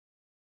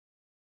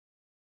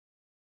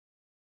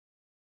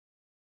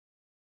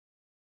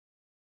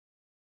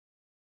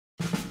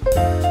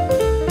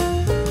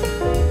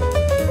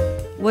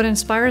What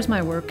inspires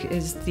my work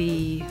is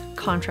the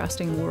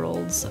contrasting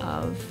worlds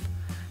of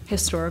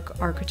historic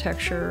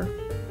architecture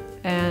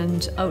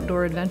and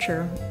outdoor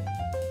adventure.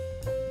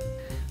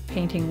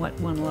 Painting what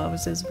one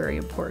loves is very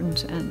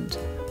important, and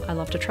I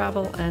love to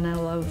travel, and I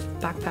love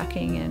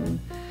backpacking and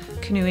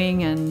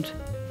canoeing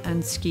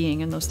and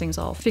skiing, and those things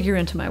all figure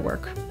into my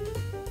work.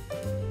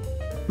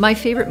 My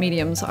favorite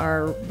mediums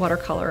are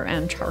watercolor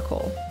and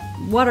charcoal.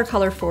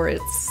 Watercolor for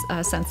its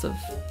sense of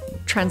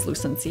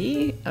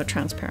translucency,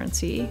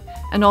 transparency,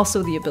 and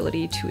also the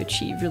ability to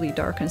achieve really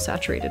dark and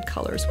saturated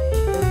colors.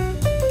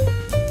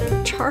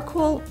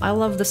 Charcoal, I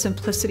love the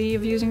simplicity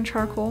of using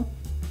charcoal.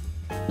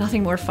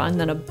 Nothing more fun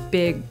than a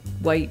big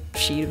white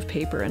sheet of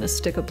paper and a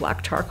stick of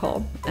black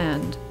charcoal,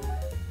 and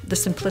the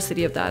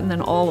simplicity of that, and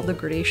then all of the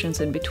gradations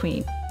in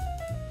between.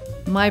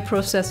 My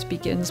process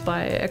begins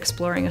by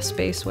exploring a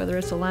space, whether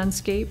it's a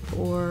landscape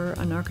or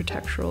an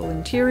architectural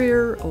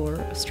interior or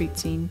a street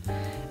scene,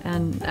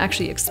 and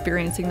actually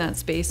experiencing that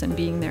space and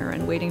being there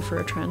and waiting for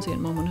a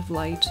transient moment of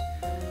light,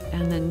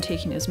 and then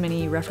taking as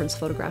many reference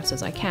photographs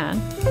as I can.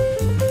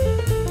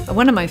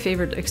 One of my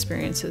favorite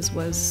experiences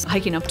was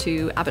hiking up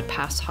to Abbott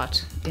Pass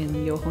Hut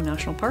in Yoho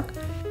National Park.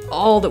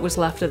 All that was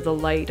left of the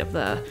light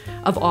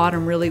of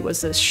autumn really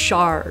was this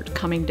shard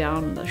coming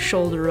down the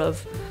shoulder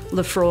of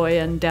Lefroy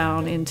and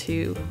down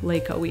into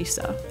Lake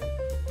Owisa.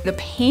 The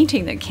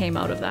painting that came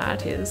out of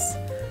that is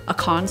a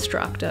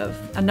construct of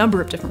a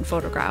number of different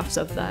photographs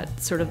of that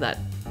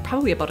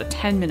probably about a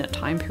 10-minute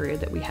time period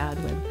that we had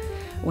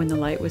when the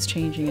light was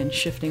changing and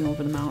shifting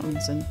over the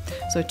mountains. And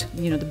so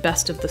the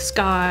best of the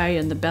sky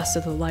and the best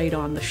of the light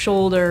on the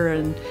shoulder,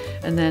 and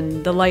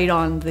then the light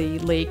on the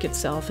lake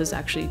itself is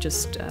actually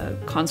just a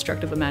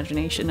construct of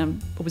imagination.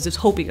 I was just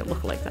hoping it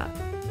looked like that.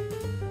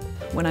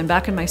 When I'm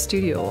back in my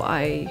studio,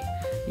 I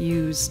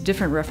use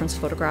different reference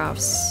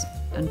photographs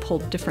and pull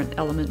different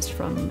elements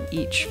from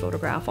each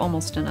photograph,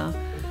 almost in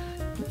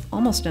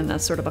a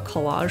sort of a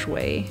collage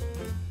way.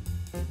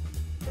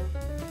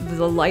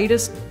 The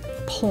lightest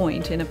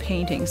point in a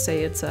painting,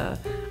 say it's a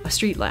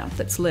street lamp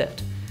that's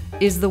lit,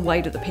 is the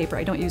white of the paper.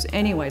 I don't use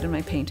any white in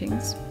my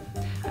paintings.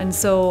 And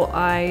so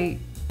I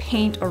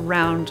paint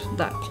around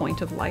that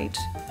point of light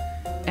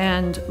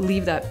and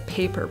leave that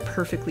paper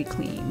perfectly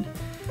clean.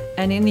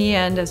 And in the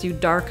end, as you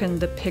darken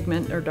the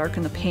pigment or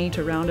darken the paint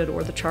around it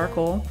or the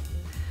charcoal,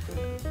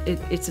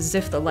 it's as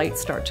if the lights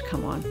start to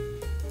come on.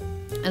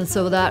 And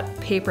so that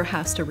paper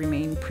has to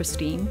remain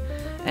pristine.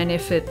 And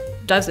if it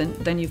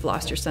doesn't, then you've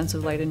lost your sense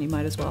of light and you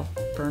might as well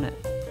burn it.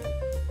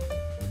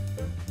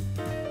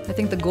 I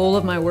think the goal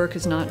of my work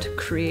is not to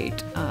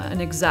create an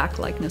exact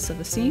likeness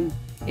of a scene.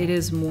 It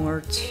is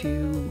more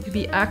to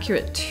be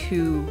accurate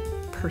to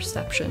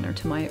perception or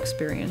to my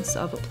experience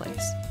of a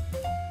place.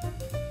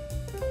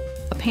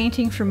 A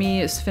painting for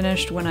me is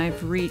finished when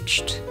I've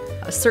reached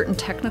a certain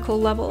technical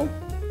level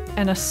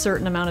and a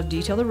certain amount of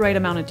detail, the right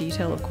amount of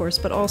detail, of course,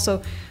 but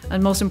also,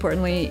 and most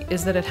importantly,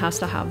 is that it has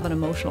to have an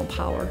emotional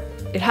power.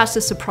 It has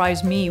to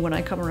surprise me when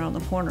I come around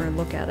the corner and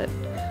look at it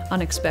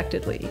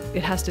unexpectedly.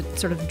 It has to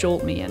sort of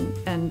jolt me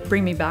and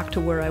bring me back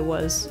to where I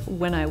was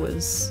when I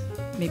was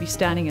maybe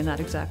standing in that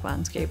exact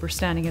landscape or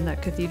standing in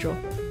that cathedral.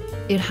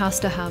 It has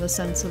to have a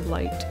sense of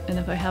light, and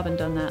if I haven't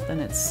done that, then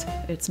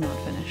it's not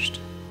finished.